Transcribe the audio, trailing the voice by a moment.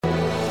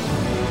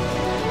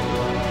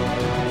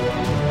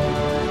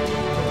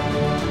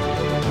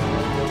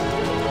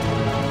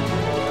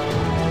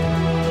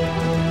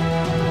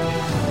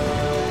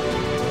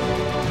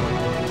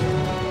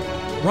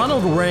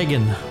Ronald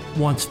Reagan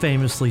once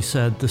famously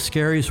said, the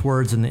scariest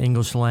words in the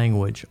English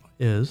language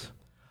is,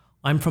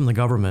 I'm from the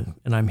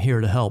government and I'm here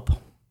to help.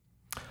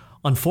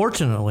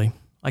 Unfortunately,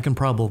 I can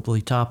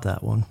probably top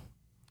that one.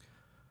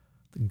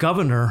 The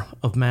governor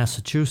of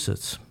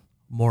Massachusetts,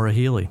 Maura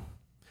Healey.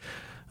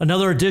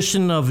 Another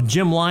edition of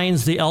Jim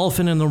Lyons, the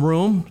elephant in the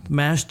room.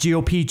 Mass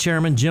GOP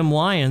chairman Jim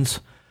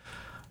Lyons.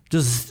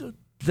 Does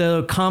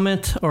the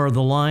comment or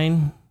the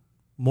line,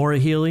 Maura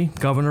Healey,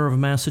 governor of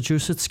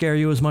Massachusetts, scare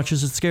you as much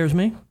as it scares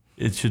me?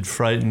 It should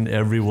frighten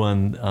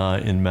everyone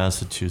in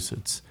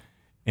Massachusetts.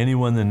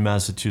 Anyone in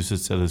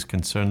Massachusetts that is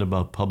concerned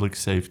about public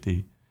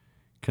safety,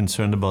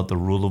 concerned about the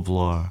rule of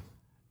law,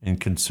 and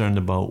concerned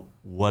about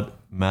what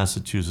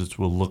Massachusetts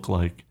will look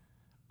like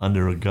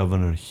under a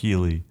Governor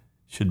Healey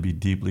should be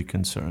deeply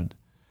concerned.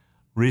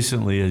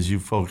 Recently, as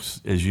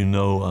you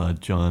know,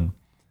 John,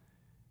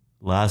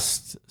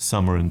 last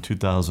summer in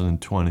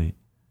 2020,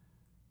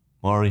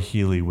 Maura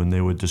Healey, when they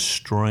were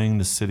destroying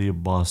the city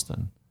of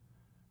Boston,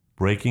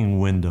 breaking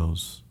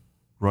windows,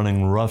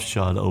 running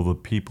roughshod over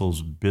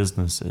people's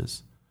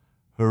businesses,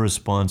 her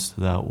response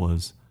to that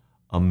was,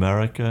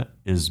 America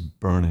is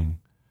burning,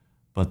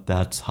 but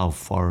that's how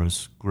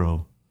forests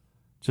grow.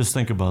 Just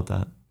think about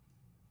that.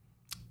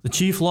 The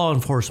chief law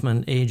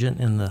enforcement agent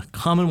in the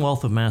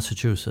Commonwealth of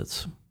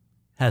Massachusetts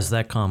has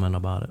that comment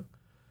about it.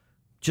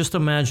 Just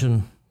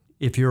imagine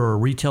if you're a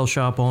retail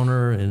shop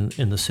owner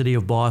in the city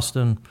of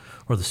Boston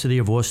or the city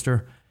of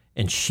Worcester,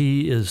 and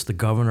she is the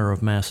governor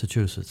of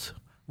Massachusetts.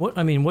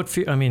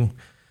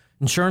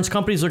 Insurance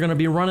companies are going to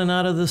be running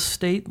out of this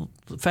state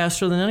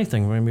faster than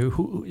anything.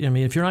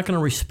 If you're not going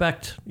to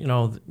respect,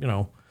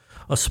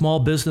 a small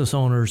business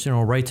owner's,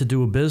 right to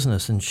do a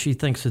business, and she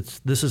thinks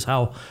this is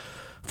how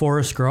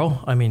forests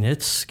grow.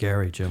 It's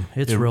scary, Jim.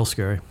 It's real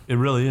scary. It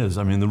really is.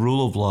 The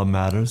rule of law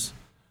matters.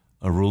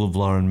 A rule of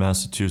law in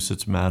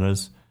Massachusetts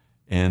matters.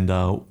 And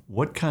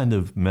what kind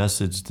of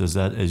message does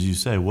that, as you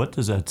say, what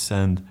does that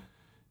send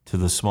to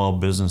the small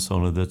business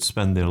owner that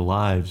spend their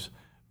lives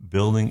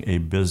building a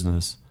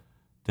business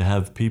to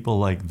have people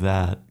like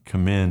that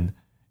come in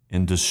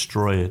and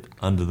destroy it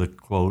under the,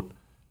 quote,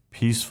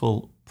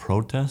 peaceful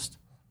protest?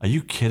 Are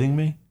you kidding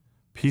me?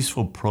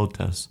 Peaceful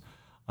protest.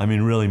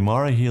 Really,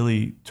 Maura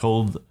Healey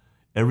told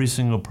every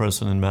single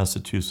person in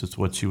Massachusetts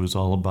what she was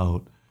all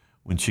about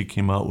when she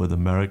came out with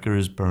America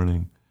is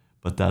burning,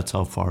 but that's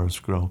how forests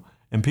grow.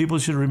 And people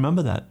should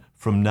remember that.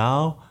 From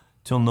now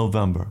till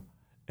November,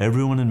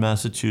 everyone in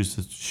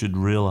Massachusetts should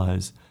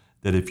realize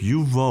that if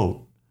you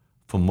vote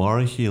for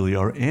Maura Healey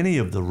or any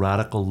of the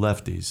radical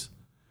lefties,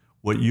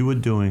 what you are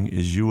doing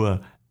is you are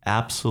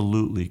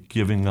absolutely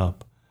giving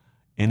up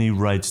any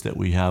rights that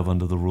we have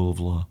under the rule of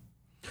law.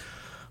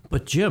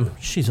 But Jim,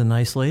 she's a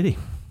nice lady.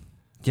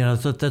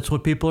 That's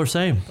what people are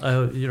saying.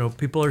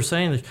 People are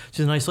saying that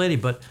she's a nice lady,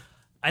 but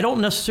I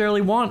don't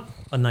necessarily want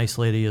a nice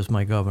lady as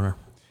my governor.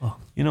 Oh.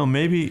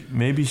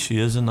 Maybe she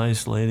is a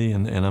nice lady,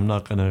 and I'm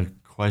not going to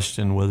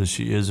question whether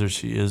she is or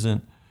she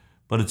isn't,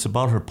 but it's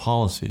about her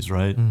policies,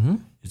 right? Mm-hmm.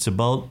 It's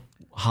about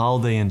how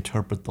they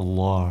interpret the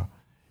law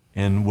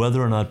and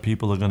whether or not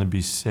people are going to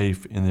be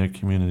safe in their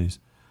communities.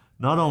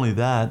 Not only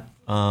that,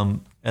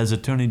 as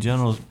Attorney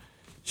General,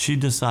 she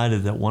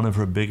decided that one of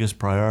her biggest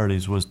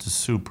priorities was to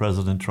sue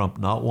President Trump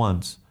not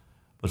once,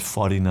 but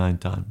 49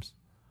 times.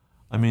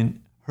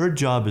 Her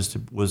job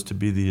was to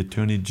be the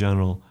Attorney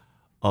General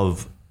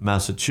of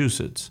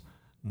Massachusetts,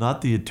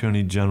 not the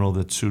Attorney General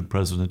that sued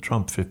President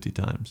Trump 50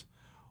 times.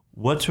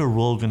 What's her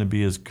role going to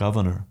be as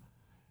governor?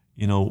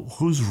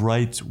 Whose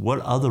rights, what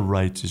other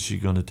rights is she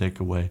going to take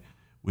away?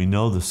 We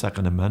know the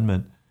Second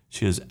Amendment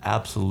she has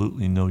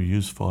absolutely no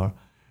use for.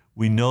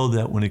 We know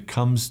that when it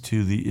comes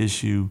to the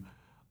issue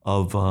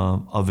of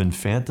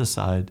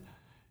infanticide,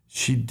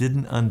 she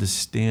didn't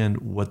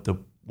understand what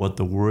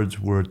the words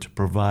were to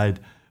provide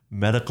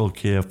medical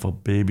care for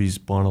babies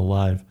born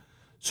alive.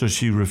 So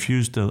she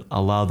refused to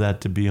allow that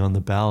to be on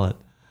the ballot.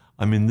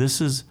 This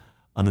is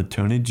an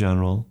attorney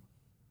general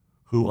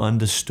who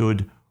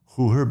understood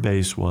who her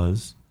base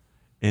was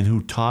and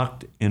who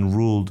talked and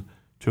ruled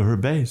to her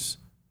base.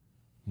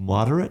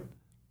 Moderate?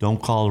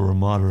 Don't call her a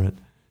moderate.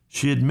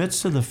 She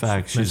admits to the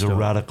fact she's a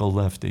radical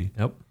lefty.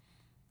 Yep.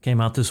 Came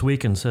out this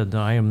week and said,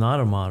 I am not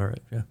a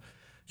moderate. Yeah.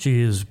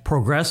 She is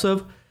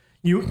progressive.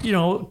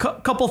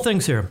 Couple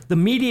things here. The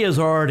media has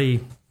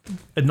already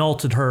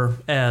annulled her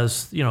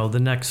as, the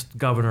next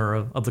governor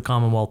of the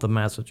Commonwealth of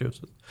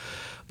Massachusetts.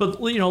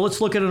 But,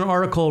 let's look at an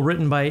article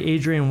written by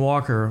Adrian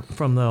Walker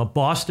from the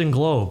Boston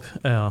Globe.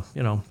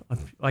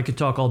 I could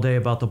talk all day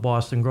about the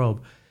Boston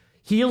Globe.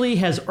 Healey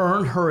has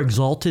earned her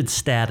exalted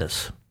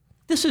status.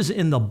 This is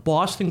in the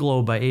Boston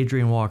Globe by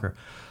Adrian Walker.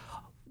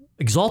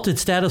 Exalted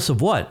status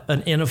of what?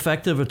 An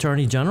ineffective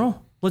attorney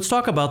general? Let's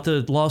talk about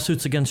the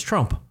lawsuits against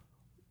Trump.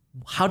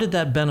 How did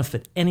that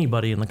benefit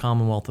anybody in the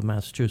Commonwealth of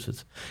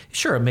Massachusetts?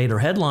 Sure, it made her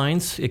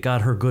headlines. It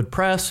got her good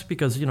press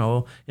because,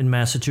 in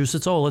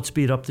Massachusetts, let's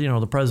beat up,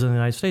 the president of the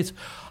United States.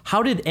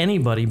 How did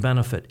anybody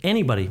benefit?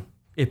 Anybody.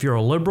 If you're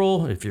a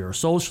liberal, if you're a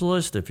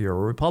socialist, if you're a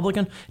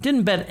Republican,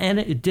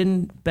 it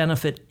didn't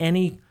benefit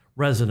any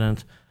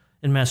resident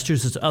in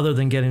Massachusetts other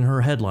than getting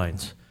her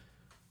headlines.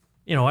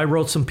 You know, I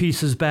wrote some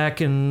pieces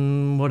back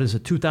in,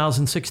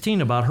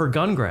 2016 about her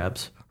gun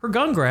grabs. Her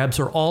gun grabs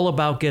are all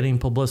about getting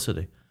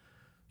publicity.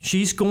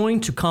 She's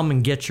going to come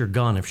and get your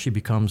gun if she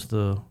becomes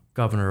the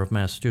governor of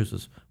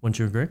Massachusetts. Wouldn't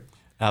you agree?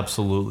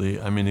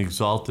 Absolutely. I mean,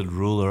 exalted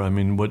ruler. I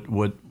mean,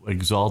 what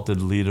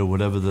exalted leader,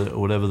 whatever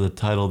the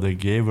title they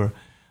gave her.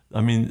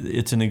 I mean,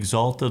 it's an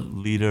exalted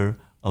leader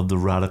of the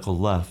radical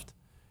left.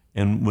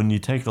 And when you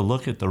take a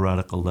look at the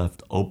radical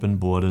left, open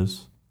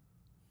borders,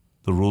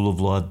 the rule of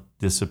law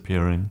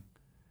disappearing,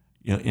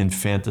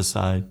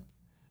 infanticide,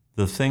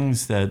 the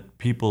things that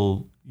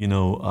people,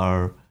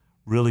 are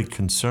really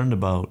concerned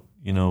about,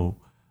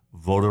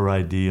 voter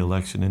ID,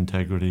 election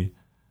integrity.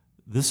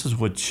 This is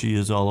what she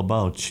is all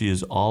about. She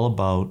is all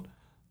about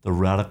the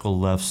radical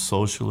left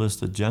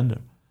socialist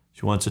agenda.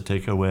 She wants to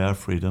take away our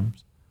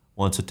freedoms,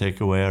 wants to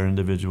take away our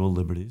individual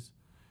liberties,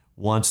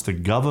 wants the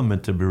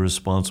government to be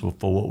responsible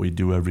for what we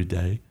do every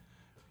day,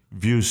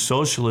 views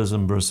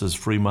socialism versus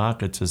free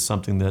markets as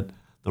something that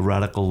the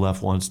radical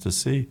left wants to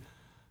see.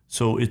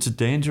 So it's a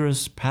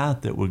dangerous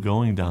path that we're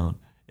going down.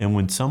 And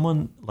when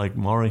someone like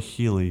Maura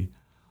Healey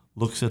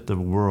looks at the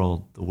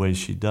world the way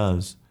she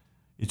does,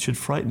 it should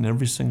frighten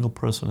every single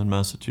person in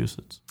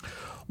Massachusetts.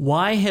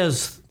 Why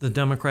has the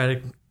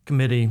Democratic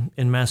Committee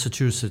in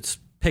Massachusetts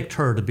picked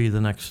her to be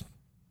the next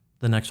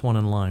one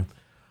in line?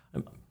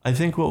 I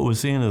think what we're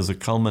seeing is a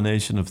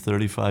culmination of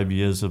 35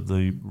 years of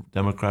the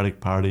Democratic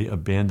Party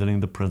abandoning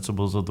the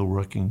principles of the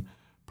working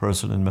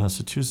person in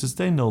Massachusetts.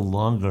 They no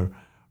longer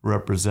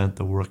represent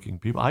the working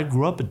people. I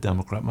grew up a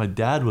Democrat. My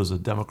dad was a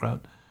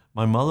Democrat.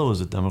 My mother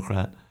was a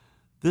Democrat.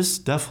 This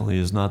definitely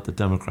is not the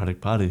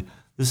Democratic Party.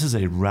 This is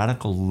a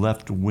radical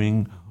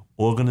left-wing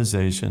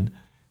organization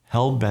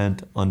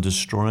hell-bent on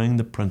destroying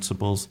the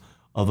principles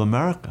of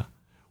America.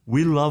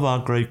 We love our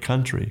great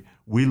country.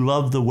 We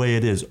love the way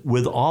it is,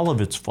 with all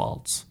of its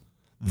faults.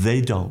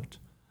 They don't.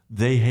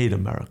 They hate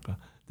America.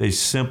 They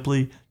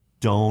simply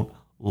don't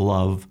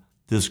love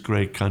this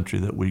great country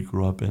that we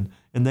grew up in,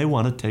 and they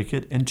want to take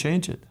it and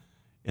change it.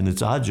 And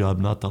it's our job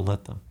not to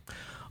let them.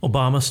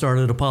 Obama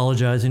started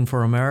apologizing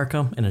for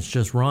America, and it's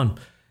just run.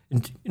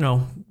 And,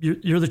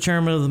 you're the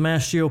chairman of the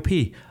Mass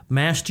GOP.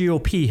 Mass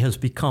GOP has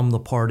become the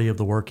party of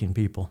the working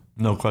people.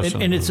 No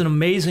question. And it's an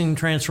amazing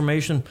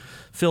transformation.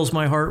 Fills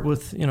my heart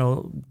with,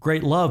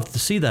 great love to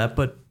see that.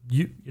 But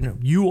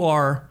you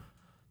are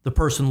the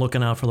person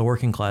looking out for the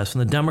working class,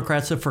 and the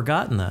Democrats have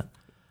forgotten that.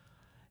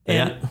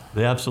 And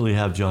they absolutely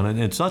have, John.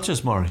 And it's not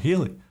just Maura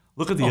Healey.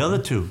 Look at the other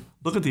two.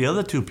 Look at the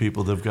other two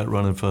people they've got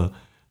running for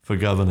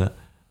governor.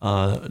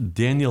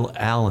 Daniel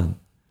Allen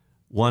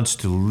wants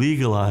to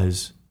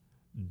legalize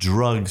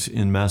drugs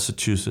in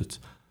Massachusetts.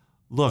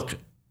 Look,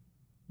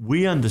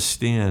 we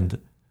understand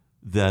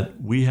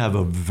that we have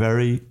a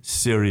very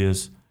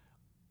serious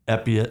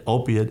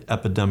opiate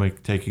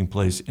epidemic taking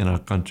place in our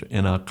country,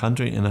 in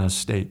our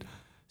state.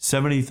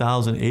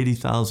 70,000,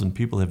 80,000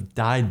 people have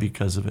died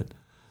because of it.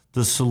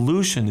 The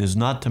solution is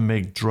not to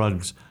make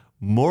drugs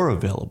more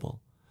available.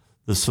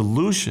 The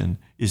solution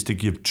is to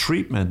give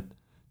treatment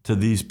to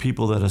these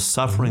people that are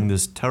suffering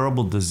this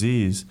terrible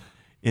disease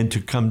and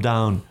to come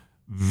down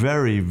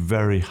very,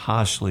 very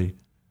harshly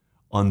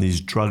on these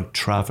drug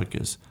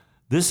traffickers.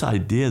 This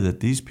idea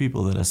that these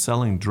people that are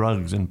selling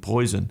drugs and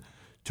poison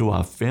to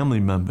our family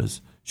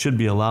members should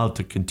be allowed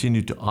to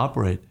continue to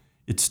operate,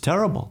 it's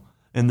terrible.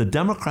 And the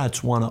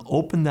Democrats want to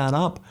open that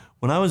up.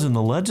 When I was in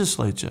the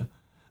legislature,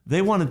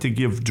 they wanted to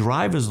give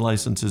driver's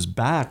licenses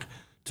back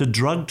to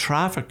drug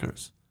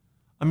traffickers.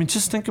 I mean,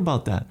 just think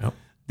about that. Yep.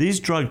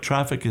 These drug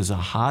traffickers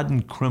are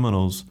hardened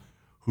criminals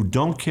who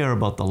don't care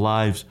about the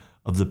lives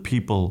of the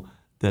people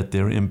that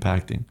they're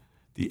impacting.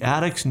 The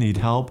addicts need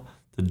help.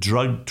 The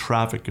drug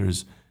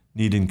traffickers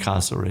need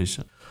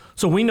incarceration.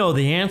 So we know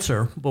the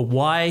answer, but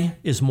why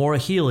is Maura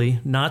Healey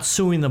not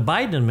suing the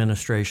Biden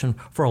administration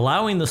for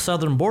allowing the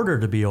southern border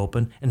to be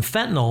open and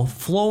fentanyl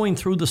flowing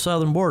through the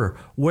southern border?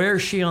 Where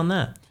is she on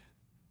that?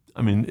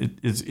 I mean,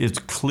 it's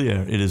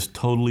clear. It is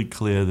totally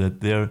clear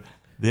that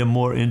they're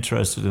more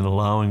interested in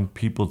allowing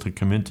people to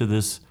come into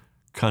this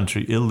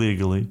country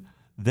illegally.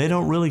 They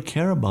don't really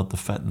care about the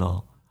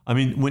fentanyl. I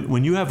mean,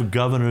 when you have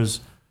governors,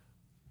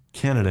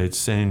 candidates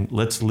saying,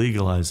 let's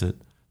legalize it,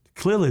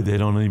 clearly they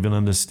don't even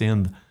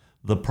understand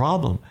the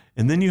problem.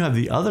 And then you have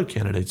the other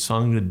candidate,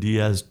 Sandra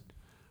Diaz,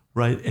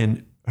 right?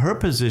 And her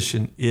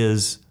position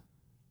is,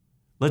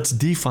 let's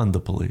defund the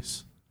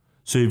police.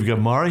 So you've got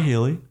Maura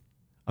Healey,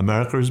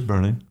 America is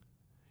burning.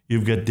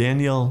 You've got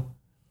Danielle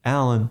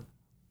Allen,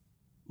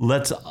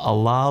 let's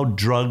allow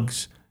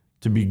drugs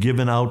to be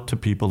given out to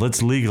people.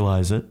 Let's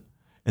legalize it.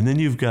 And then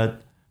you've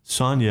got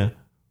Sonia,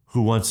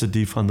 who wants to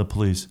defund the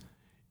police.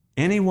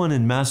 Anyone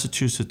in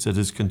Massachusetts that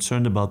is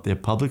concerned about their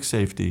public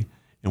safety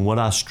and what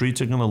our streets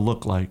are going to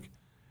look like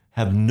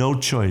have no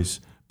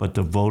choice but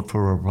to vote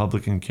for a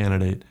Republican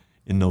candidate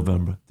in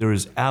November. There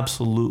is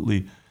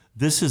absolutely,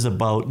 this is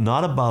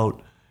not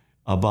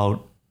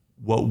about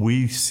what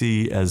we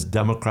see as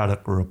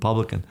Democratic or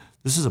Republican.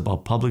 This is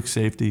about public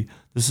safety.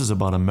 This is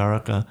about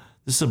America.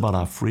 This is about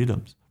our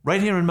freedoms.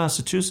 right here in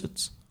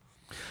Massachusetts.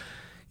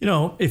 You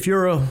know, if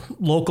you're a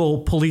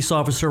local police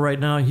officer right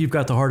now, you've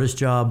got the hardest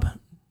job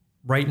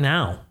right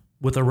now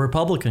with a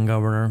Republican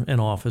governor in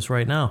office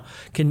right now.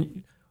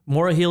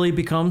 Maura Healey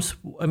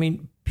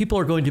people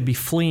are going to be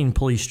fleeing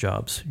police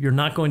jobs. You're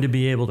not going to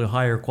be able to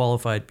hire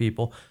qualified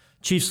people.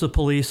 Chiefs of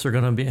police are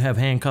going to have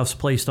handcuffs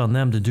placed on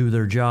them to do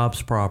their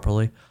jobs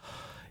properly.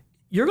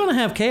 You're going to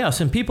have chaos,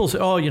 and people say,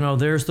 "Oh,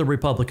 there's the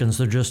Republicans.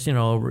 They're just,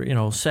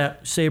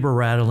 saber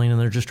rattling, and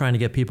they're just trying to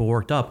get people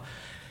worked up."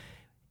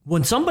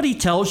 When somebody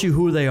tells you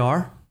who they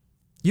are,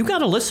 you got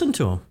to listen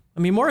to them. I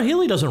mean, Maura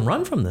Healey doesn't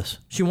run from this.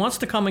 She wants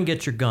to come and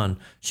get your gun.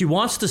 She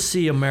wants to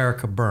see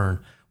America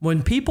burn.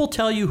 When people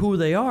tell you who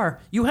they are,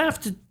 you have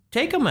to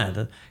take them at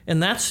it.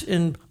 And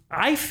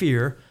I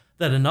fear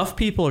that enough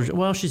people are,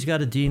 well, she's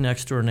got a D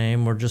next to her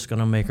name. We're just going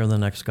to make her the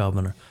next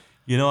governor.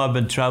 I've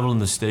been traveling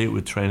the state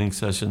with training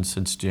sessions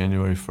since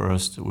January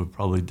 1st.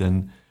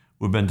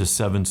 We've been to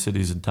 7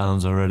 cities and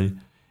towns already.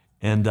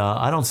 And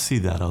I don't see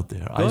that out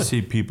there. Good. I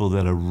see people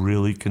that are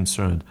really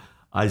concerned.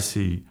 I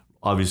see,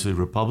 obviously,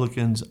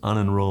 Republicans,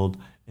 unenrolled,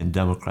 and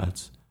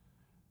Democrats.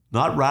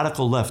 Not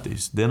radical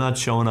lefties. They're not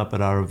showing up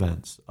at our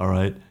events, all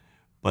right?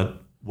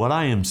 But what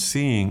I am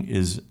seeing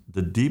is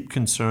the deep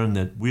concern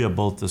that we are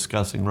both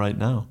discussing right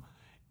now.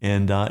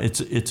 And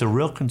it's a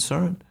real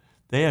concern.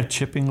 They are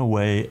chipping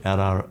away at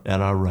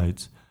our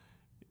rights.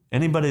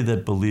 Anybody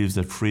that believes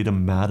that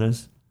freedom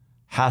matters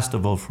has to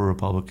vote for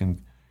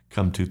Republican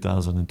come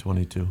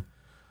 2022.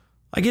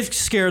 I get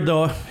scared,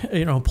 though.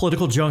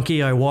 Political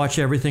junkie. I watch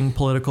everything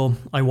political.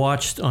 I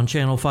watched on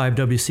Channel 5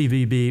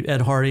 WCVB,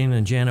 Ed Harding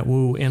and Janet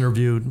Wu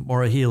interviewed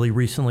Maura Healey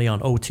recently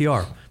on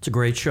OTR. It's a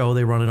great show.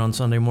 They run it on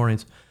Sunday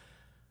mornings.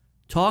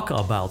 Talk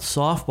about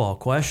softball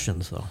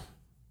questions, though.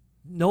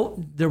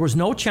 No, there was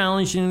no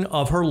challenging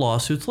of her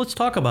lawsuits. Let's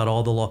talk about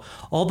all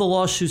the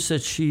lawsuits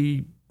that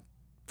she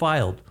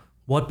filed.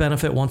 What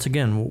benefit, once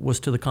again, was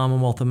to the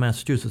Commonwealth of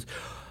Massachusetts.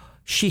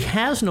 She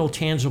has no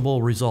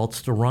tangible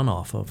results to run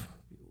off of.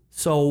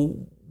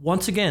 So,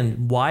 once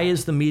again, why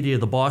is the media,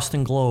 the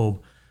Boston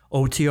Globe,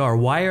 OTR,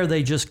 why are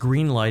they just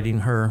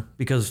greenlighting her?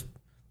 Because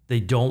they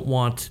don't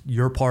want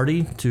your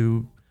party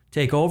to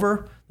take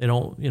over? They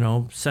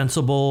don't,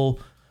 sensible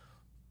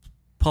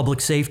public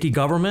safety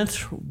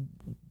government?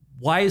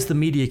 Why is the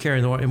media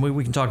carrying the weight? And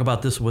we can talk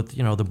about this with,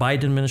 the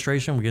Biden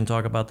administration. We can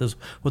talk about this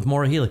with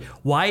Maura Healey.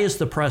 Why is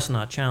the press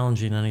not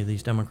challenging any of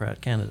these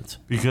Democrat candidates?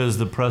 Because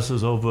the press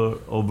is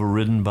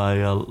overridden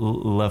by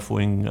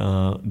left-wing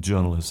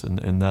journalists,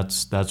 and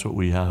that's what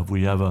we have.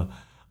 We have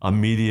a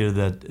media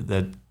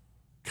that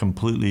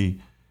completely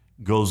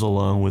goes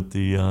along with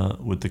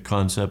the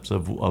concepts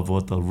of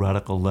what the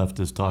radical left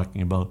is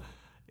talking about.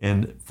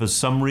 And for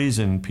some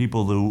reason,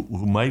 people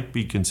who might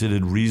be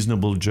considered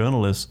reasonable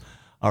journalists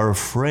are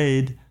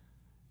afraid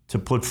to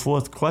put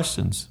forth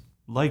questions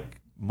like,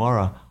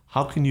 Maura,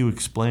 how can you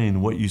explain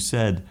what you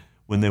said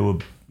when they were,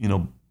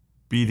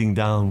 beating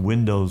down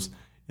windows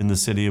in the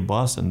city of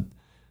Boston?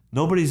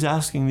 Nobody's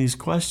asking these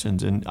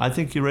questions. And I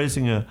think you're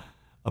raising a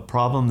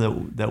problem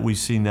that we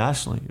see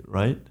nationally,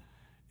 right?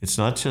 It's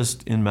not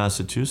just in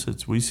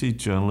Massachusetts. We see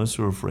journalists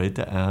who are afraid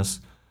to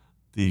ask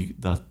the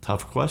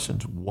tough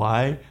questions.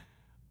 Why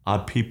are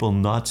people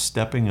not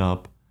stepping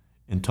up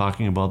and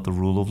talking about the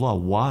rule of law?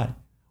 Why?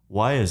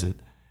 Why is it?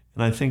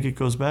 And I think it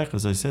goes back,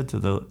 as I said, to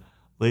the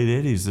late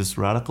 80s. This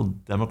radical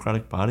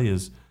Democratic Party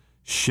has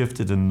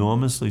shifted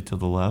enormously to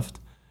the left.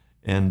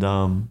 And,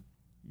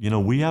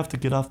 we have to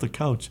get off the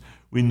couch.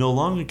 We no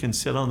longer can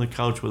sit on the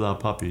couch with our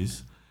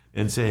puppies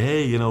and say,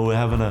 hey, we're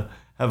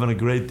having a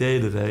great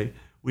day today.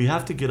 We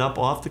have to get up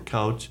off the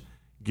couch,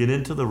 get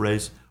into the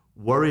race,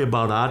 worry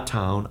about our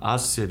town, our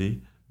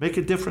city, make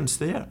a difference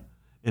there.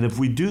 And if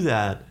we do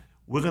that,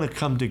 we're going to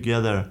come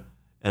together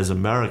as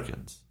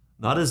Americans.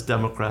 Not as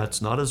Democrats,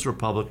 not as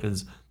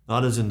Republicans,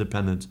 not as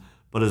independents,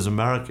 but as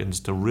Americans,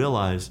 to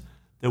realize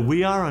that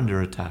we are under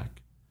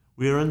attack.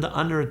 We are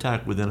under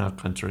attack within our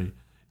country.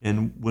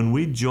 And when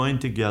we join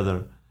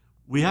together,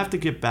 we have to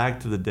get back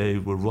to the day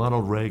where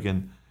Ronald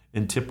Reagan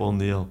and Tip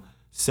O'Neill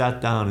sat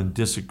down and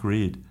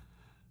disagreed.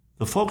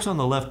 The folks on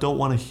the left don't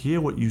want to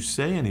hear what you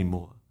say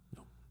anymore.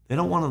 They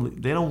don't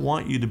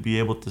want you to be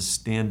able to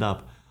stand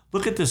up.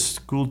 Look at this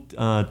school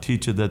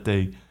teacher that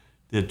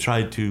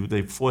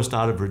they forced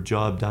out of her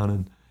job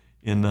down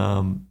in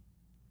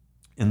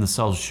the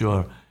South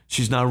Shore.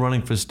 She's now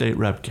running for state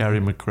rep, Carrie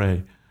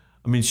McRae.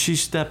 I mean, she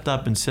stepped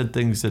up and said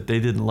things that they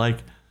didn't like,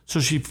 so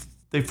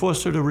they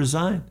forced her to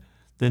resign.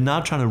 They're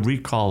now trying to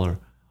recall her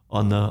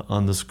on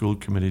the school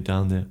committee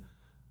down there.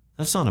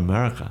 That's not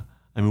America.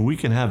 I mean, we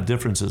can have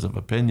differences of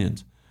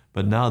opinions,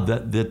 but now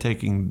that they're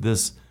taking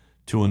this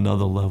to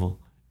another level.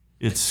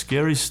 It's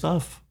scary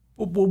stuff.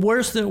 Well,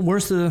 where's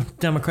the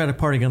Democratic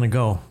Party going to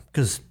go?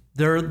 Because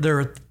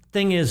their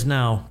thing is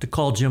now to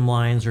call Jim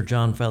Lyons or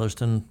John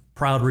Featherston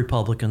proud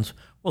Republicans.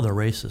 Well, they're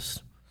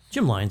racist.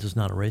 Jim Lyons is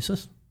not a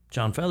racist.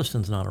 John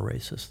Featherston's not a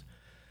racist.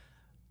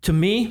 To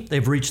me,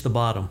 they've reached the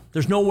bottom.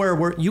 There's nowhere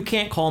where you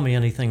can't call me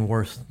anything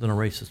worse than a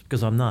racist,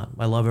 because I'm not.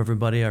 I love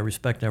everybody. I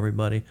respect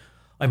everybody.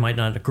 I might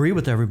not agree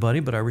with everybody,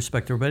 but I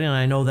respect everybody, and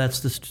I know that's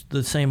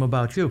the same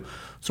about you.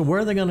 So where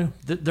are they going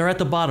to? They're at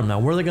the bottom now.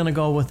 Where are they going to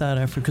go with that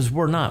effort? Because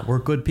we're not. We're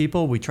good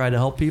people. We try to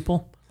help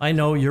people. I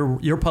know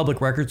your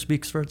public record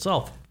speaks for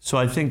itself. So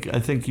I think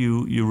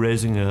you're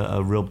raising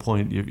a real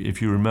point.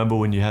 If you remember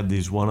when you have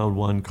these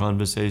one-on-one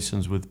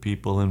conversations with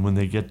people, and when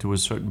they get to a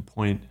certain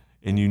point,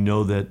 and you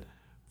know that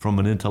from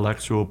an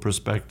intellectual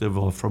perspective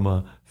or from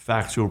a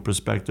factual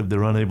perspective,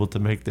 they're unable to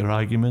make their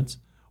arguments.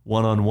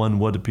 One-on-one,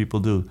 what do people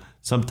do?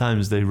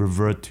 Sometimes they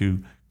revert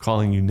to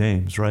calling you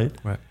names, right?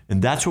 Right.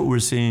 And that's what we're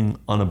seeing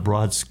on a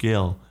broad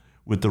scale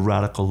with the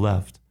radical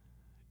left.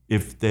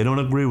 If they don't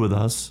agree with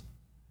us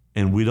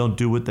and we don't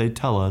do what they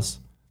tell us,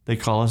 they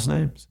call us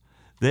names.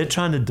 They're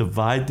trying to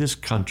divide this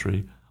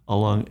country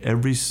along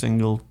every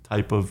single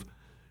type of,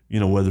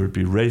 whether it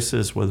be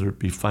racist, whether it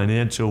be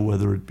financial,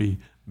 whether it be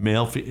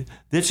male.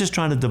 They're just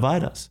trying to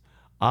divide us.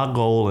 Our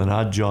goal and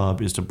our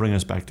job is to bring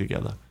us back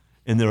together.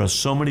 And there are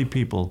so many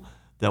people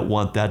that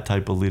want that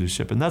type of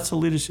leadership. And that's the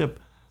leadership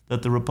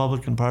that the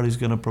Republican Party is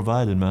going to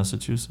provide in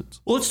Massachusetts.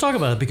 Well, let's talk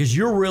about it, because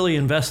you're really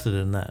invested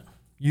in that.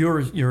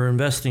 You're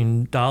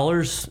investing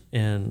dollars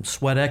and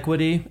sweat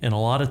equity and a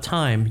lot of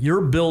time.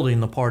 You're building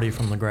the party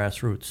from the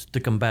grassroots to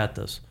combat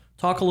this.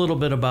 Talk a little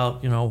bit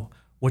about,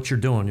 what you're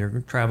doing.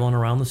 You're traveling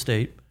around the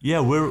state.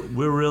 Yeah, we're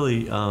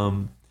really,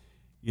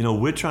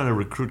 we're trying to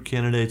recruit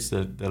candidates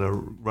that are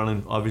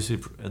running, obviously,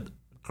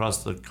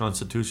 across the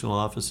constitutional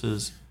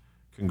offices,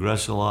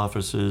 congressional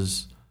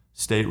offices,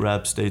 state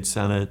rep, state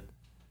senate,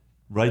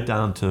 right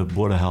down to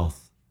Board of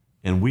Health.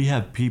 And we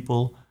have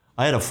people.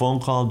 I had a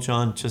phone call,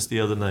 John, just the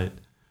other night.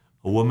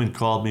 A woman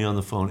called me on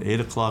the phone,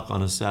 8 o'clock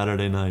on a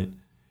Saturday night,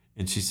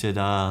 and she said,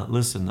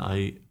 listen,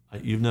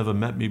 you've never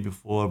met me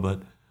before,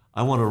 but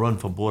I want to run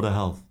for Board of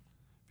Health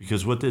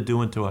because what they're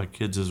doing to our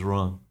kids is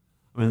wrong.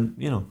 I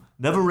mean,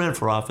 never ran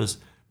for office,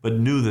 but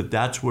knew that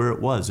that's where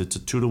it was. It's a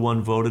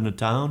 2-to-1 vote in a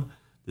town.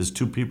 There's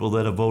two people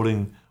that are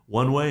voting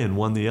one way and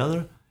one the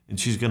other, and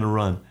she's going to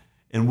run.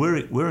 And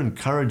we're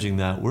encouraging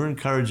that. We're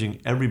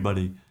encouraging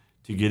everybody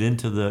to get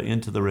into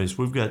the race.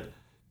 We've got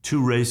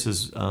 2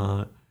 races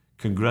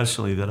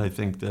congressionally that I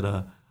think that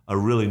are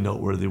really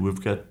noteworthy.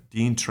 We've got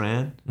Dean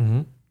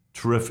Tran,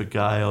 terrific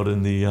guy out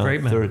in the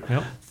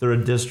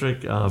third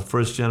district,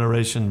 first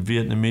generation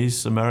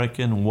Vietnamese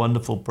American,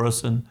 wonderful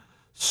person,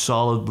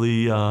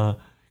 solidly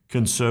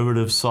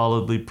conservative,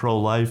 solidly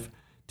pro-life,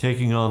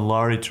 taking on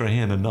Laurie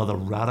Trahan, another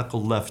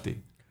radical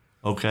lefty.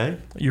 Okay,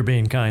 you're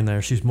being kind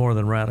there. She's more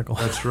than radical.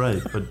 That's right.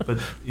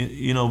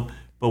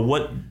 But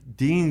what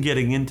Dean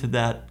getting into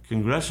that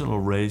congressional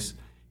race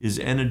is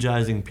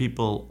energizing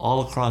people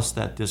all across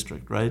that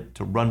district, right,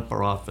 to run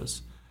for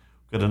office.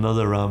 We've got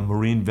another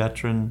Marine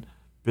veteran,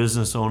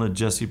 business owner,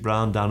 Jesse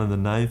Brown, down in the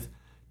 9th,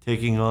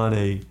 taking on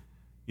a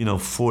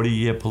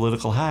 40-year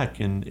political hack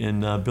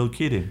in Bill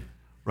Keating,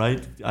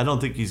 right? I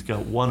don't think he's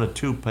got 1 or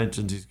 2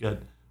 pensions. He's got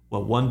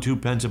 1, 2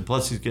 pension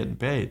plus he's getting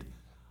paid.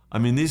 I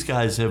mean, these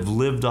guys have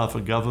lived off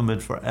of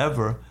government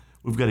forever.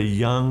 We've got a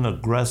young,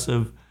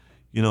 aggressive,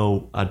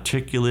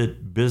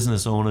 articulate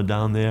business owner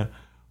down there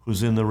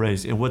who's in the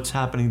race. And what's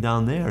happening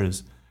down there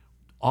is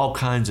all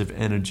kinds of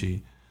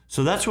energy.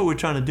 So that's what we're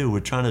trying to do. We're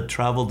trying to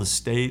travel the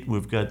state.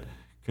 We've got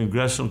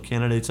congressional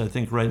candidates, I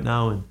think right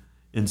now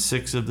in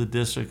 6 of the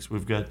districts.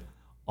 We've got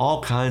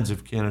all kinds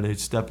of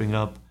candidates stepping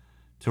up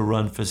to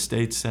run for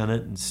state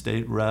senate and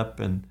state rep,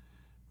 and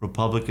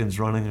Republicans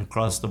running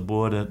across the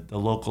board at the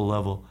local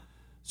level.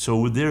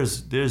 So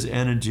there's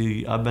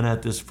energy. I've been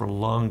at this for a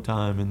long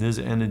time, and there's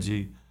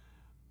energy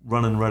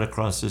running right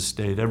across this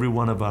state. Every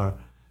one of our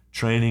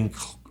training,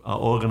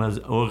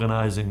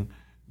 organizing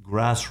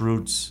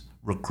grassroots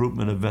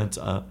recruitment events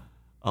are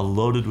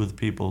loaded with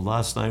people.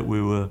 Last night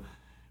we were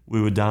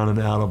down in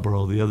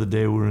Attleboro. The other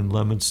day we were in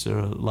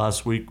Leominster.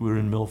 Last week we were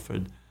in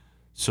Milford.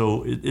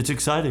 So it's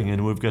exciting,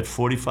 and we've got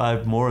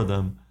 45 more of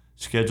them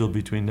scheduled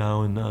between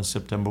now and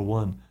September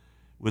 1,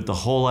 with the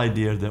whole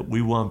idea that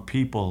we want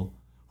people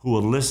who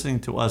are listening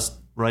to us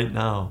right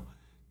now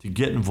to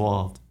get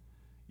involved.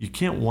 You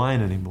can't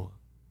whine anymore.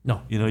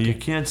 No. You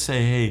can't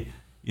say, hey,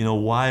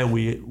 why are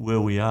we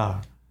where we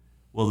are?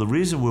 Well, the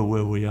reason we're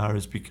where we are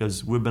is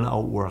because we've been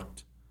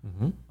outworked,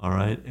 all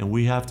right? And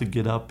we have to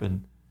get up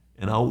and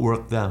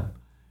outwork them.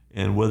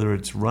 And whether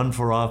it's run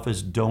for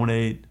office,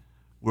 donate,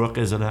 work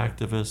as an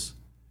activist,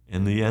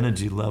 and the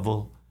energy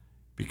level,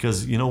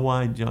 because you know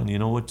why, John? You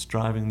know what's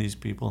driving these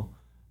people?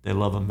 They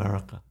love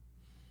America.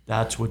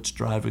 That's what's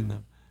driving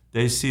them.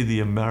 They see the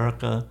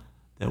America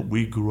that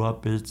we grew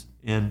up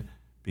in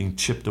being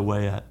chipped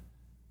away at,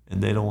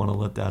 and they don't want to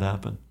let that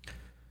happen.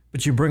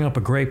 But you bring up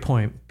a great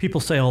point.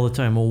 People say all the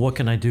time, well, what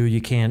can I do? You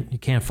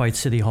can't fight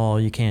City Hall.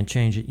 You can't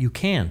change it. You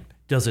can.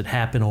 Does it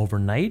happen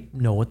overnight?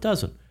 No, it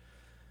doesn't.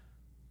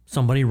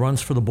 Somebody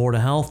runs for the Board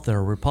of Health. They're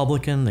a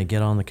Republican. They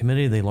get on the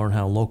committee. They learn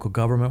how local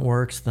government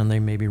works. Then they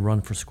maybe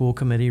run for school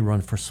committee,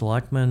 run for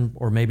selectmen,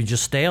 or maybe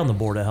just stay on the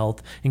Board of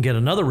Health and get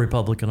another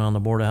Republican on the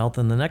Board of Health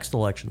in the next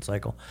election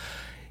cycle.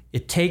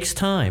 It takes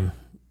time.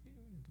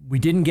 we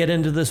didn't get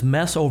into this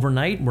mess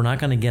overnight. We're not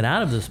going to get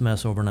out of this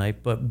mess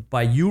overnight. But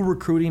by you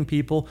recruiting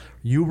people,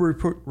 you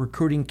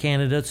recruiting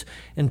candidates,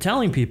 and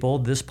telling people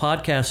this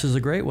podcast is a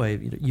great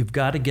way, you've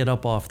got to get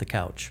up off the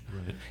couch.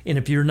 Right. And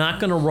if you're not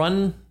going to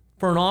run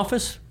for an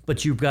office,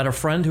 but you've got a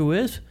friend who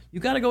is, you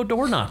got to go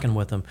door knocking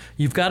with them.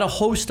 You've got to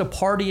host a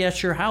party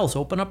at your house.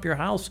 Open up your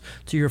house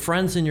to your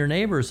friends and your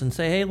neighbors and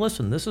say, hey,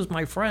 listen, this is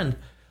my friend.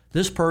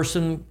 This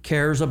person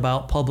cares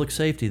about public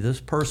safety. This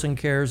person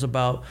cares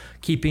about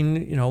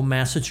keeping,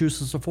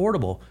 Massachusetts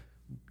affordable.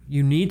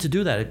 You need to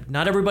do that.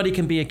 Not everybody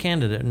can be a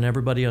candidate, and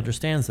everybody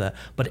understands that,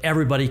 but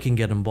everybody can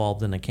get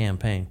involved in a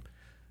campaign.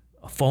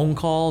 A phone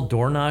call,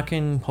 door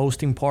knocking,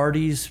 hosting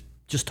parties,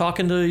 just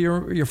talking to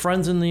your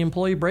friends in the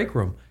employee break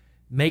room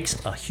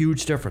makes a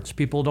huge difference.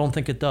 People don't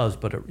think it does,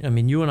 but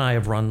you and I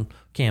have run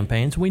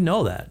campaigns. We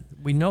know that.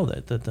 We know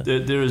that.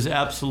 There is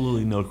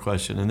absolutely no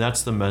question, and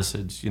that's the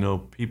message.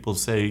 People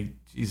say,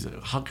 geez,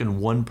 how can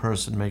one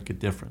person make a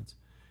difference?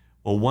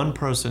 Well, one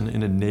person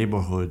in a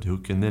neighborhood who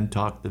can then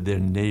talk to their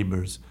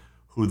neighbors,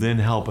 who then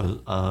help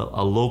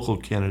a local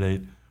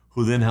candidate,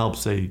 who then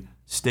helps a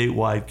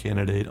statewide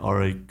candidate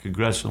or a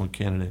congressional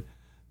candidate.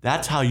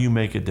 That's how you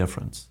make a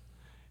difference.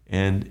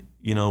 And,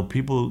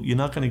 people, you're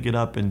not going to get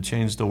up and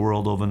change the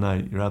world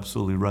overnight. You're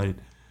absolutely right.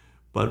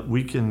 But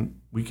we can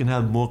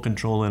have more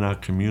control in our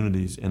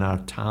communities, in our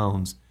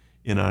towns,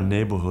 in our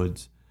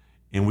neighborhoods,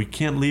 and we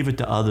can't leave it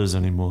to others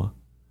anymore.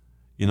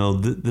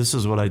 This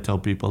is what I tell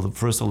people. The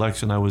first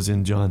election I was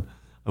in, John,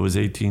 I was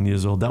 18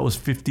 years old. That was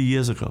 50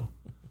 years ago.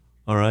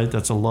 All right?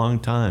 That's a long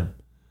time.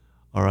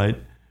 All right?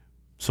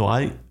 So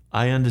I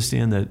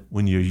understand that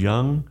when you're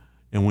young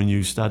and when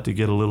you start to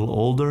get a little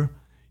older,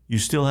 you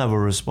still have a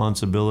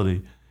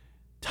responsibility.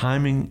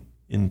 Timing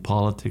in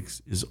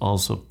politics is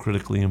also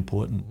critically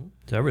important.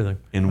 It's everything.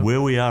 And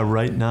where we are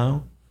right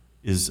now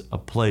is a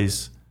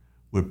place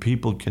where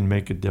people can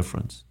make a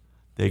difference.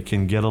 They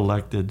can get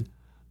elected.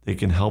 They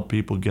can help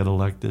people get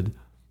elected.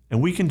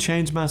 And we can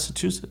change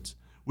Massachusetts.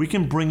 We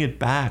can bring it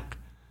back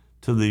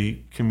to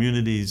the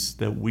communities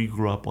that we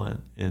grew up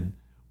in,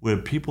 where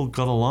people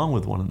got along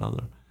with one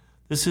another.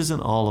 This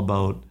isn't all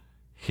about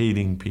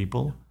hating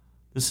people.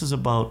 This is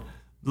about,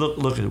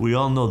 look, we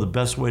all know the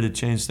best way to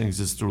change things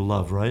is through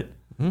love, right?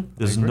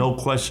 There's no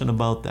question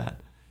about that.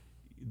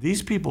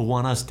 These people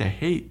want us to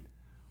hate.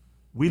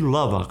 We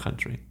love our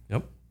country.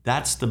 Yep.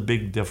 That's the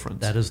big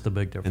difference. That is the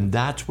big difference. And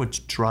that's what's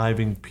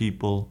driving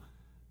people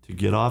to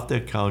get off their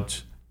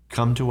couch,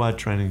 come to our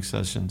training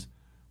sessions,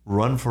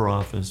 run for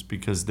office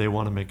because they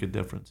want to make a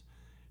difference.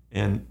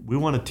 And we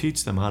want to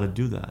teach them how to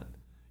do that.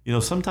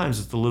 Sometimes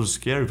it's a little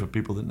scary for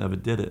people that never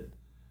did it.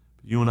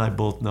 But you and I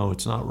both know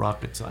it's not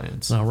rocket science.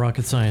 It's not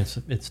rocket science.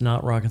 It's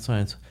not rocket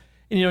science.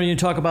 And you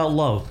talk about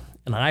love.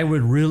 And I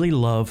would really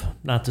love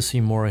not to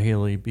see Maura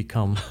Healey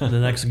become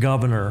the next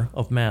governor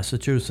of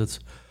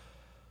Massachusetts.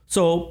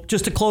 So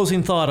just a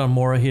closing thought on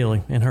Maura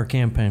Healey and her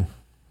campaign.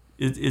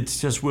 It's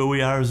just where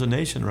we are as a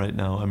nation right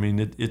now.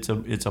 It's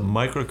a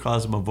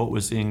microcosm of what we're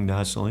seeing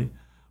nationally.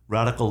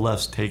 Radical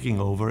left's taking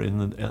over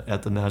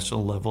at the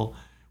national level.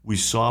 We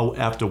saw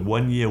after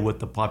 1 year what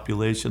the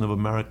population of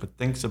America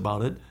thinks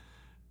about it.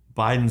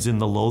 Biden's in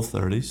the low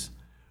 30s.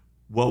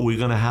 What we're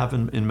going to have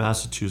in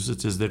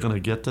Massachusetts is they're going to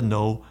get to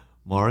know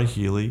Maura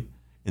Healey,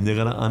 and they're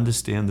going to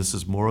understand this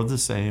is more of the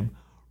same.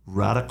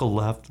 Radical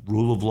left,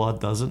 rule of law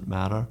doesn't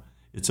matter.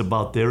 It's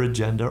about their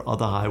agenda or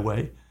the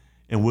highway.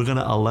 And we're going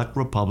to elect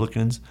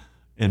Republicans,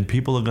 and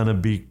people are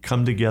going to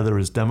come together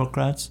as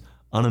Democrats,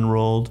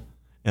 unenrolled,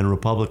 and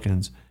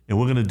Republicans. And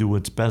we're going to do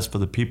what's best for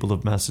the people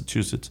of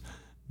Massachusetts,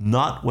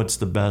 not what's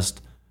the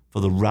best for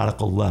the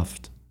radical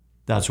left.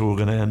 That's where we're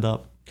going to end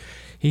up.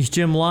 He's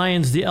Jim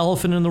Lyons, the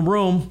elephant in the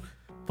room.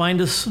 Find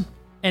us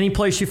any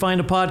place you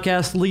find a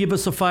podcast. Leave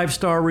us a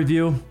 5-star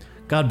review.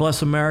 God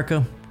bless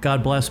America.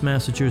 God bless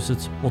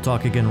Massachusetts. We'll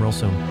talk again real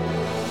soon.